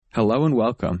Hello and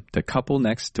welcome to Couple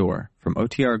Next Door from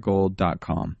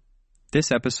OTRGold.com.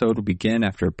 This episode will begin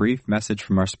after a brief message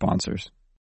from our sponsors.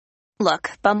 Look,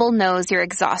 Bumble knows you're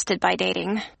exhausted by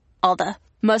dating. All the,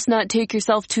 must not take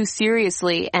yourself too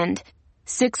seriously, and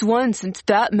 6'1" since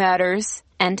that matters,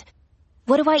 and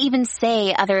what do I even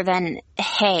say other than,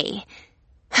 hey?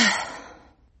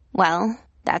 Well,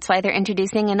 that's why they're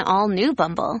introducing an all-new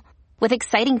Bumble, with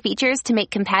exciting features to make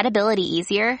compatibility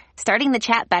easier, starting the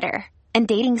chat better, and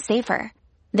dating safer.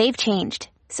 They've changed,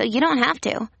 so you don't have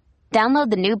to. Download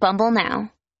the new Bumble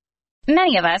now.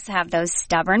 Many of us have those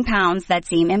stubborn pounds that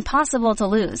seem impossible to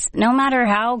lose, no matter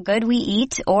how good we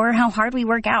eat or how hard we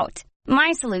work out.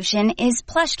 My solution is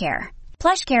PlushCare.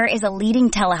 PlushCare is a leading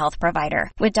telehealth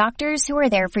provider with doctors who are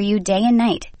there for you day and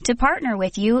night to partner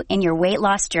with you in your weight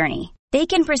loss journey. They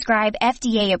can prescribe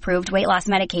FDA-approved weight loss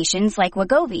medications like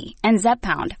Wegovy and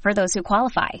Zepbound for those who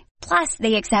qualify. Plus,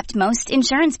 they accept most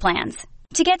insurance plans.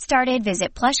 To get started,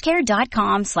 visit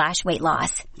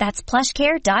plushcare.com/weightloss. That's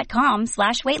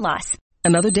plushcare.com/weightloss.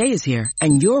 Another day is here,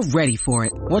 and you're ready for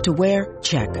it. What to wear?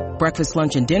 Check. Breakfast,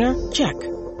 lunch, and dinner? Check.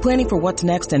 Planning for what's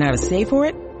next and how to save for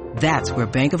it? That's where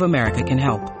Bank of America can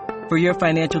help. For your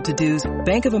financial to-dos,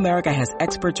 Bank of America has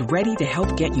experts ready to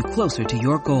help get you closer to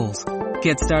your goals.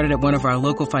 Get started at one of our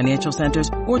local financial centers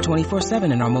or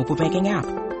 24/7 in our mobile banking app.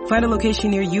 Find a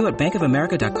location near you at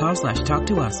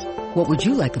bankofamerica.com/talktous. What would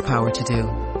you like the power to do?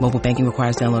 Mobile banking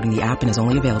requires downloading the app and is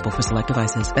only available for select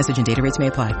devices. Message and data rates may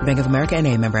apply. Bank of America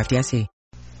N.A., member FDIC.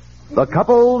 The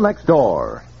Couple Next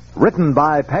Door. Written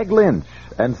by Peg Lynch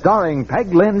and starring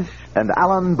Peg Lynch and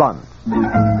Alan Bunce.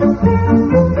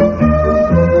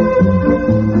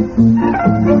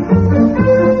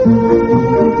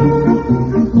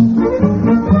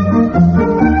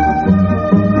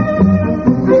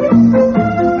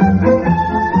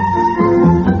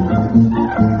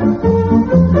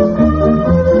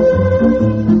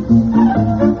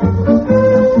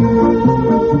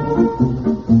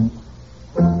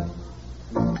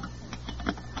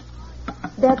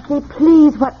 Betsy,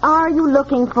 please, what are you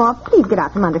looking for? Please get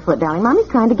out from underfoot, darling. Mommy's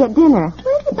trying to get dinner.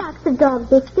 Where's the box of dog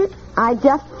biscuits? I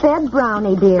just fed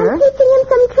Brownie, dear. I'm teaching him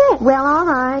some tricks. Well, all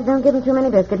right. Don't give him too many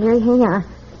biscuits. Here you are.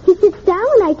 He sits down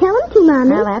when I tell him to,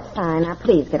 Mommy. Well, that's fine. Now,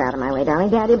 please get out of my way,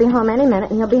 darling. Daddy'll be home any minute,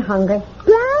 and he'll be hungry.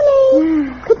 Brownie!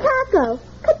 Katako!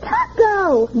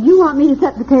 Katako! You want me to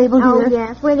set the table, dear? Oh,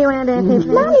 yes. Will you, Aunt Effie?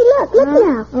 Mommy, look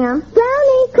now. Yeah?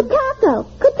 Brownie! Katako!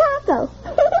 Katako!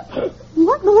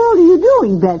 What in the world are you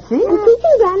doing, Betsy? I'm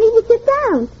teaching Brownie to sit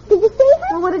down. Did you see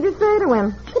her? Well, what did you say to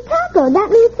him? Katako, that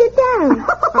means sit down.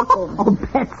 Oh,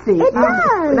 Betsy. It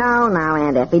does. No,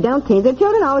 Aunt Effie, don't tease her.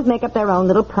 Children always make up their own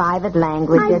little private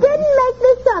language. I didn't make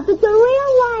this up. It's a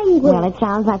real language. Well, it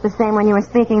sounds like the same one you were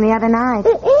speaking the other night.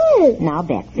 It is. Now,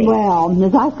 Betsy. Well,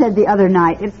 as I said the other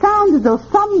night, it sounds as though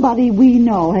somebody we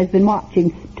know has been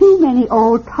watching too many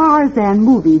old Tarzan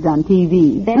movies on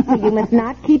TV. Betsy, you must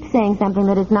not keep saying something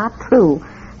that is not true.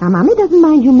 Now, Mommy doesn't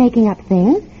mind you making up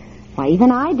things. Why,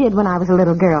 even I did when I was a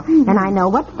little girl. And I know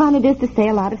what fun it is to say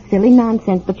a lot of silly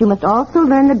nonsense, but you must also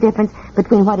learn the difference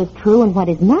between what is true and what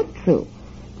is not true.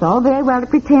 It's all very well to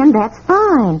pretend. That's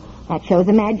fine. That shows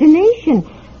imagination.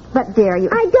 But, dear, you...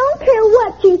 I don't care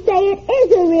what you say. It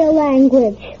is a real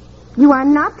language. You are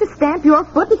not to stamp your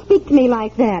foot and speak to me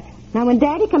like that. Now, when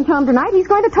Daddy comes home tonight, he's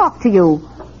going to talk to you.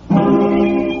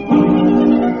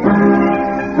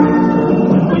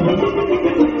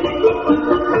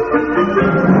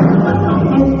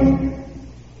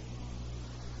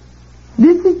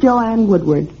 This is Joanne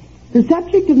Woodward. The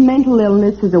subject of mental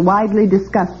illness is a widely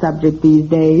discussed subject these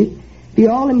days. The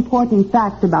all-important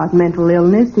fact about mental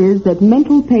illness is that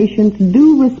mental patients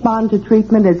do respond to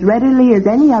treatment as readily as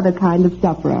any other kind of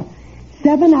sufferer.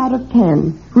 7 out of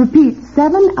 10. Repeat,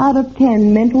 7 out of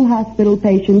 10 mental hospital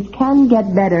patients can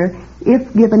get better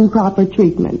if given proper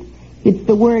treatment. It's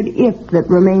the word if that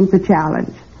remains a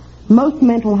challenge. Most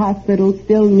mental hospitals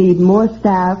still need more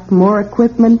staff, more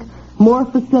equipment, more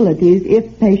facilities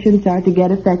if patients are to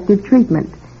get effective treatment.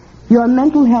 Your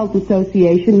Mental Health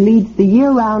Association leads the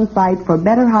year-round fight for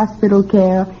better hospital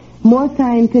care, more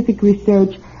scientific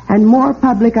research, and more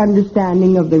public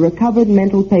understanding of the recovered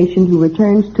mental patient who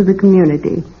returns to the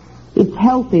community. It's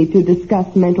healthy to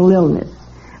discuss mental illness,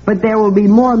 but there will be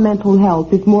more mental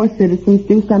health if more citizens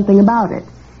do something about it.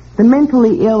 The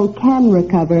mentally ill can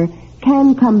recover,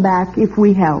 can come back if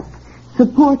we help.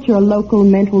 Support your local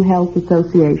mental health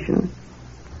association.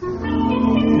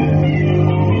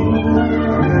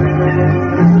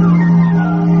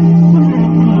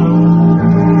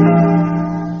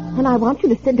 And I want you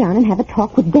to sit down and have a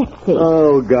talk with Betsy.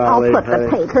 Oh, golly. I'll put the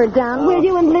paper down, will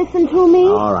you, and listen to me?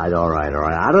 All right.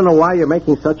 I don't know why you're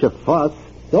making such a fuss.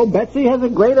 So Betsy has a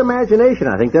great imagination.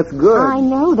 I think that's good. I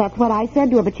know, that's what I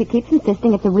said to her, but she keeps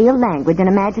insisting it's a real language, and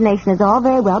imagination is all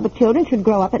very well, but children should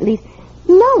grow up at least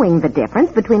knowing the difference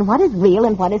between what is real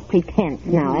and what is pretense.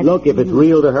 Now, look, if it's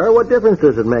real to her, what difference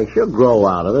does it make? She'll grow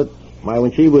out of it. Why,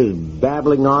 when she was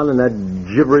babbling on in that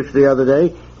gibberish the other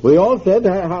day, we all said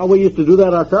how we used to do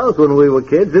that ourselves when we were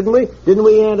kids, didn't we? Didn't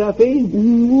we, Aunt Effie?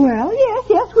 Well,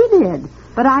 yes, we did.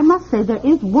 But I must say there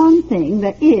is one thing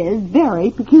that is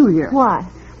very peculiar. What?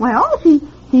 Well, she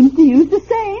seems to use the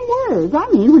same words. I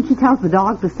mean, when she tells the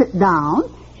dog to sit down,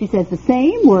 she says the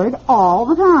same word all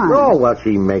the time. Oh, well,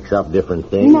 she makes up different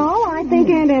things. No, I think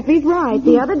Aunt Effie's right.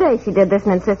 The other day she did this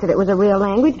and insisted it was a real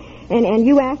language, and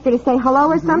you asked her to say hello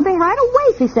or something. Right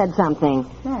away she said something.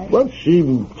 Right. Well,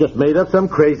 she just made up some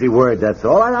crazy word, that's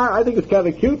all. I think it's kind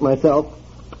of cute myself.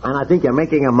 And I think you're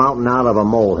making a mountain out of a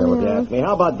molehill, if you ask me.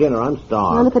 How about dinner? I'm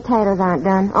starved. Well, the potatoes aren't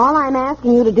done. All I'm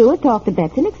asking you to do is talk to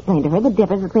Betsy and explain to her the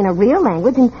difference between a real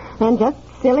language and just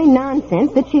silly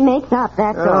nonsense that she makes up,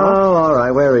 that's all. Oh, all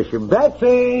right. Where is she?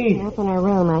 Betsy! Up in her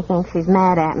room, I think. She's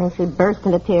mad at me. She burst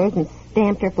into tears and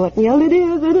stamped her foot and yelled, it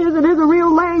is a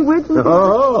real language.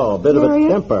 Oh, a bit of a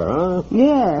temper, huh?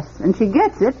 Yes, and she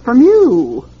gets it from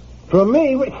you. From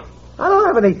me? I don't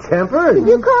have any temper. Did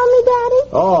you call me, Daddy?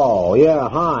 Oh, yeah,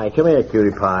 hi. Come here,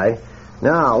 cutie pie.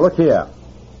 Now, look here.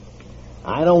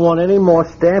 I don't want any more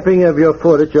stamping of your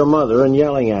foot at your mother and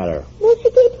yelling at her. Well, she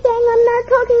keeps saying I'm not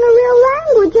talking a real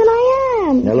language, and I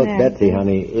am. Now, look, Betsy,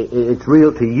 honey, it's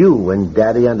real to you, and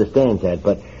Daddy understands that,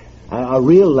 but a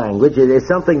real language is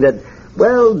something that,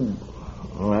 well,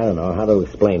 I don't know how to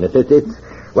explain it. It's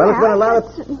when a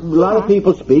lot of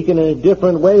people speak in a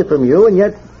different way from you, and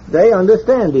yet they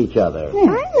understand each other.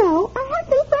 Yeah. I know. I have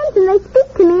some friends, and they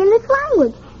speak to me in this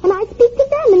language, and I speak to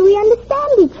them, and we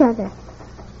understand each other.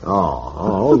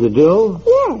 Oh, you do?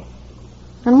 Yes.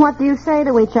 And what do you say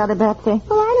to each other, Betsy?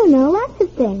 Well, I don't know. Lots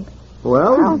of things.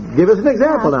 Well, give us an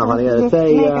example now, honey.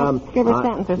 Say, give a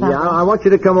sentence or something. Yeah, I want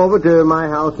you to come over to my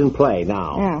house and play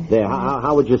now. Yeah. There,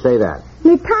 how would you say that?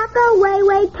 Mitaka,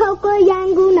 Wewe, Toka,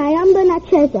 Yangu, Nyamba,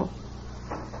 Nacheza.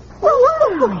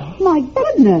 Oh, my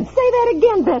goodness. Say that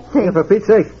again, Betsy. Yeah, for Pete's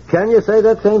sake, can you say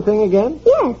that same thing again?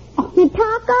 Yes.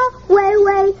 Mitaka,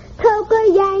 Wewe, Toka,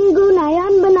 Yangu,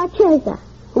 Nyamba, Nacheza.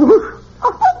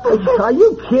 Are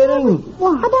you kidding?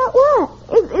 About what?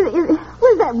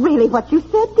 Was that really what you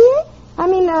said, dear? I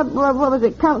mean, what was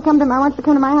it? I want you to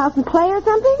come to my house and play or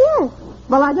something? Yes.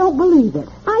 Well, I don't believe it.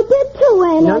 I did too,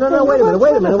 Aunt. No, wait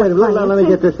a minute. Let me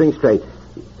get this thing straight.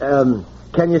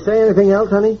 Can you say anything else,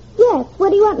 honey? Yes. What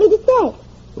do you want me to say?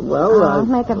 Well,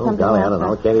 make up something golly, else. I don't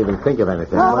know. I can't even think of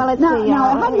anything. Well, let's see.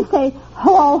 Now, how do you say,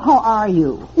 hello, how are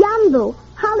you? Yambu,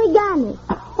 Haligani.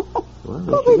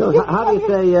 Well, how do you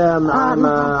say,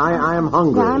 I am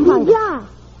hungry? I'm hungry. Ja.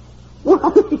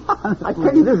 I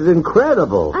tell you, this is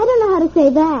incredible. I don't know how to say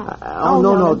that.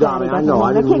 No, darling, I know.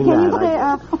 I didn't mean Can that. you say,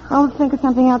 I'll think of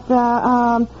something else.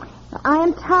 I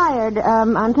am tired.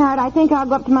 I'm tired. I think I'll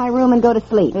go up to my room and go to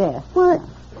sleep. Yes. Let's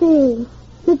see.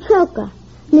 Nichoka.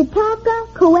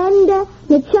 Nitaka, Coenda,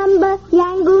 Nichumba,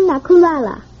 Yangu,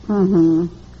 Nakulala. Mm-hmm.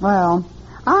 Well,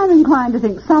 I'm inclined to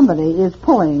think somebody is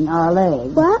pulling our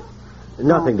leg. What?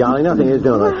 Nothing, darling. Nothing is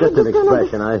doing. It's just an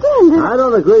expression. I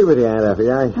don't agree with you, Aunt Effie.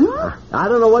 I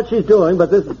don't know what she's doing, but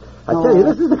this, I tell you,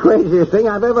 this is the craziest thing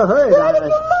I've ever heard. Where did you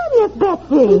learn this,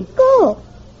 Betsy? In school.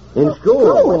 In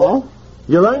school?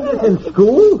 You learned this in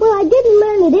school? Well, I didn't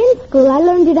learn it in school. I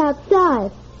learned it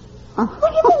outside. What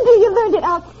do you mean you learned it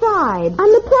outside?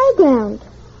 On the playground.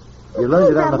 You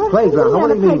learned it on the playground. What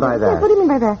do you mean by that? What do you mean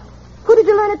by that? Who did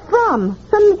you learn it from?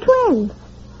 From the twins.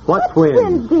 What twins? Judy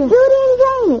and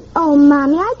Janie. Oh,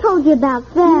 Mommy, I told you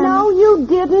about them. No, you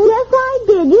didn't. Yes, I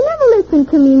did. You never listened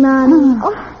to me, Mommy.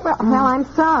 Well, I'm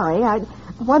sorry.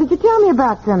 What did you tell me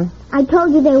about them? I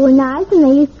told you they were nice and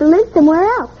they used to live somewhere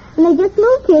else. And they just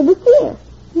moved here this year.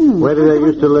 Where did they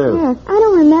used to live? Yes. I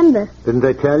don't remember. Didn't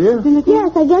they tell you?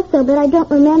 Yes, I guess so, but I don't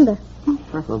remember.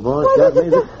 Well, boy,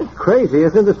 it's crazy.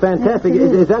 Isn't this fantastic?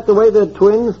 Is that the way the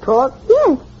twins talk?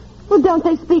 Yes. Well, don't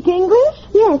they speak English?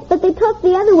 Yes, but they talk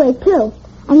the other way, too.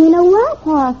 And you know what?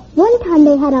 What? One time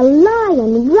they had a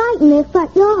lion right in their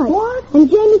front yard. What? And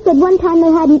Jamie said one time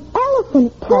they had an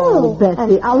elephant, too. Oh,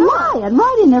 Betsy, a lion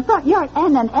right in their front yard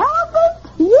and an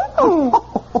elephant? Yes.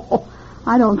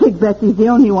 I don't think Betsy's the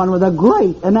only one with a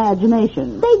great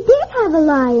imagination. They did have a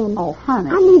lion. Oh, honey.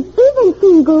 And we've even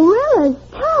seen gorillas,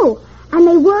 too. And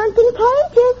they weren't in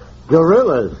cages.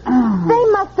 Gorillas? They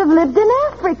must have lived in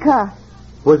Africa.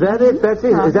 Was that it, Betsy?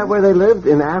 Is that where they lived?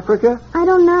 In Africa? I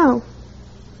don't know.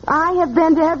 I have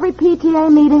been to every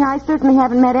PTA meeting. I certainly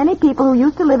haven't met any people who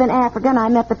used to live in Africa, and I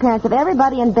met the parents of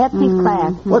everybody in Betsy's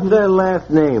class. What's their last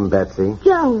name, Betsy?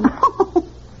 Jones.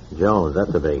 Jones,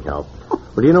 that's a big help. Well,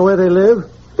 do you know where they live?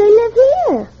 They live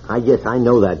here. Yes, I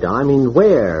know that, Don. I mean,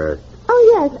 where?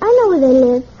 Oh, yes, I know where they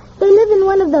live. They live in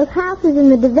one of those houses in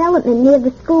the development near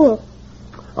the school.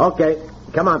 Okay.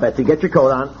 Come on, Betsy, get your coat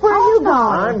on. Where are you going?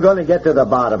 I'm going to get to the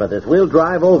bottom of this. We'll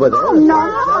drive over there. Oh, no,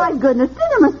 my goodness.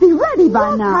 Dinner must be ready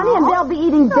by now. Honey, and they'll be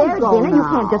eating their dinner. You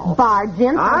can't just barge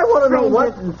in. I want to know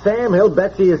what in Sam Hill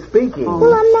Betsy is speaking.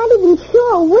 Well, I'm not even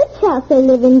sure which house they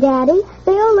live in, Daddy.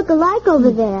 They all look alike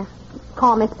over there.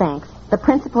 Call Miss Banks, the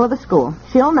principal of the school.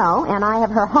 She'll know, and I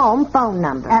have her home phone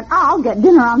number. And I'll get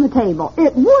dinner on the table.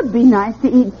 It would be nice to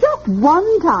eat just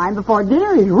one time before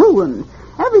dinner is ruined.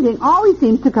 Everything always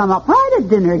seems to come up right at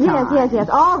dinner time. Yes.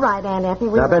 All right, Aunt Effie.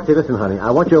 Now, Betsy, listen, honey. I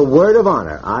want your word of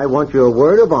honor. I want your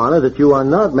word of honor that you are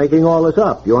not making all this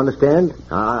up. You understand?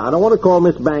 I don't want to call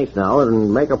Miss Banks now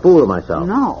and make a fool of myself.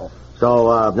 No.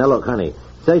 So, now look, honey,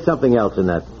 say something else in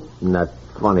that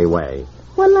funny way.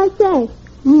 What'll I say?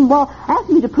 Well, ask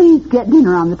me to please get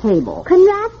dinner on the table.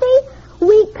 Kanrafi,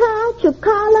 Wika,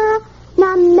 Chukala,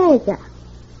 na mesa.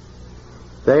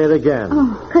 Say it again.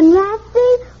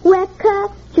 Kanrafi,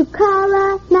 Weka,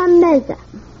 Chukala, na mesa.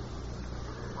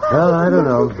 Well, I don't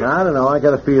know. I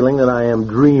got a feeling that I am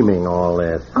dreaming all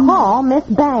this. Call Miss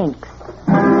Banks.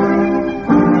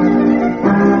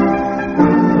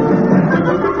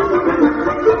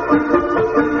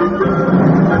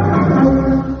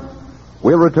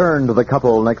 We'll return to the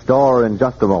couple next door in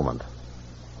just a moment.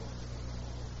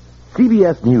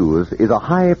 CBS News is a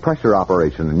high-pressure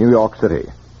operation in New York City.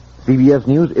 CBS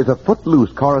News is a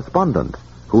footloose correspondent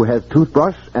who has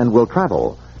toothbrush and will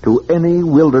travel to any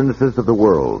wildernesses of the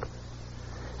world.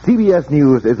 CBS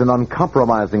News is an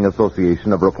uncompromising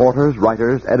association of reporters,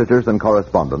 writers, editors, and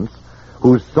correspondents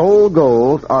whose sole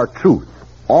goals are truth,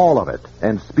 all of it,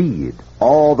 and speed,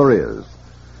 all there is.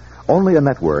 Only a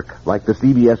network like the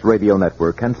CBS Radio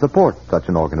Network can support such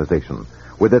an organization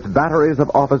with its batteries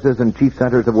of offices and chief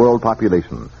centers of world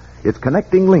population, its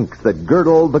connecting links that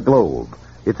girdle the globe,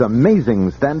 its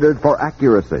amazing standard for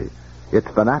accuracy, its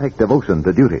fanatic devotion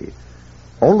to duty.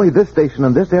 Only this station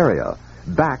in this area,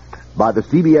 backed by the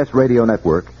CBS Radio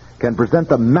Network, can present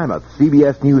the mammoth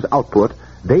CBS News output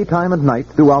daytime and night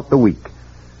throughout the week.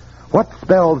 What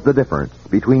spells the difference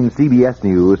between CBS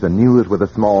News and news with a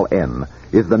small n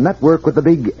is the network with the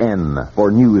big N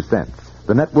for news sense.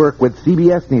 The network with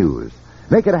CBS News.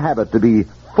 Make it a habit to be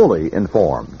fully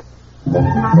informed.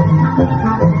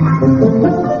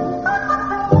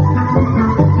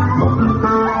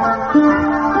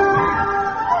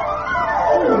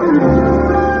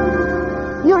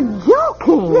 You're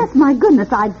joking. Yes, my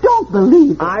goodness, I don't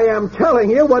believe it. I am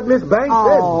telling you what Miss Banks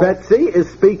said. Betsy is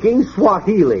speaking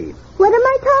Swahili. What am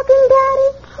I talking,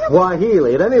 Daddy?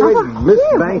 Swahili. At any rate, Miss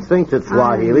Banks thinks it's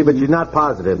Swahili, but she's not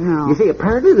positive. No. You see,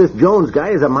 apparently this Jones guy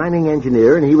is a mining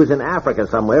engineer, and he was in Africa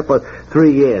somewhere for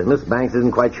 3 years. Miss Banks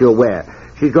isn't quite sure where.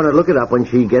 She's going to look it up when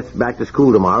she gets back to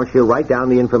school tomorrow. She'll write down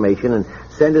the information and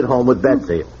send it home with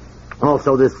Betsy.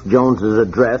 Also, this Jones's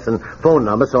address and phone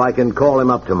number so I can call him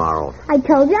up tomorrow. I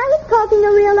told you I was talking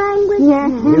a real language.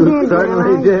 Yes, You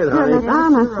certainly did, honey.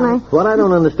 Honestly. What I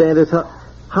don't understand is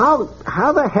how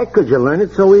the heck could you learn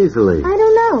it so easily? I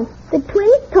don't know. The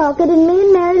twins talk it, and me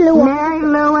and Mary Lou... Mary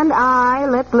Lou and I,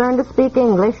 let's learn to speak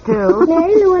English, too.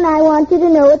 Mary Lou and I wanted to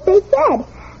know what they said,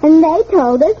 and they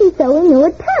told us, and so we knew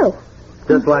it, too.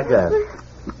 Just like that.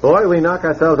 Boy, we knock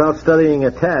ourselves out studying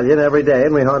Italian every day,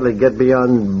 and we hardly get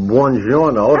beyond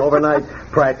buongiorno. And overnight,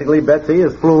 practically, Betsy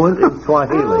is fluent in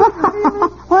Swahili.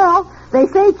 Well, they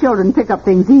say children pick up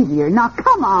things easier. Now,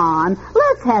 come on.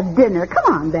 Let's have dinner.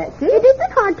 Come on, Betsy. It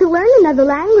isn't hard to learn another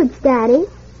language, Daddy.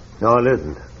 No, it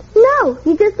isn't. No,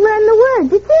 you just learn the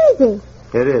words. It's easy.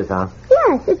 It is, huh?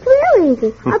 Yes, it's real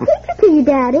easy. I'll teach it to you,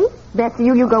 Daddy. Betsy,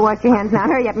 you go wash your hands now.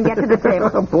 Hurry up and get to the table.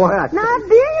 Boy, Now,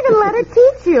 dear, you can let her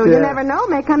teach you. Yeah. You never know.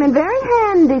 May come in very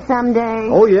handy someday.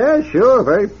 Oh, yeah, sure.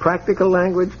 Very practical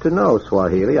language to know,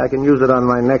 Swahili. I can use it on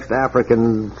my next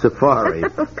African safari.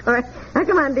 Of course. Now,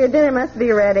 come on, dear. Dinner must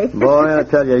be ready. Boy, I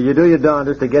tell you do your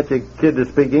darndest to get your kid to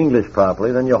speak English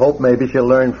properly. Then you hope maybe she'll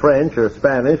learn French or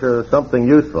Spanish or something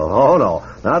useful. Oh, no.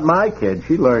 Not my kid.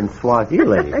 She learned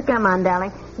Swahili. Come on,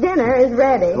 darling. Dinner is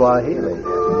ready. Swahili.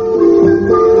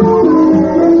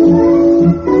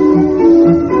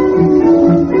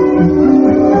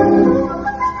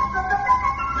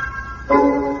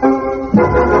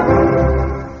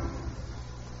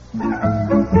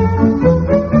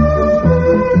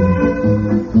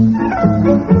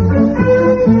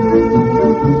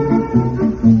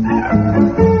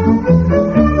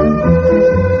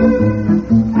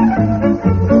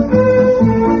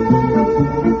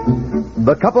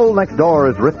 Couple Next Door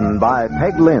is written by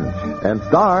Peg Lynch and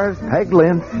stars Peg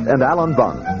Lynch and Alan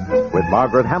Bunce with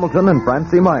Margaret Hamilton and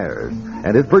Francie Myers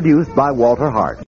and is produced by Walter Hart.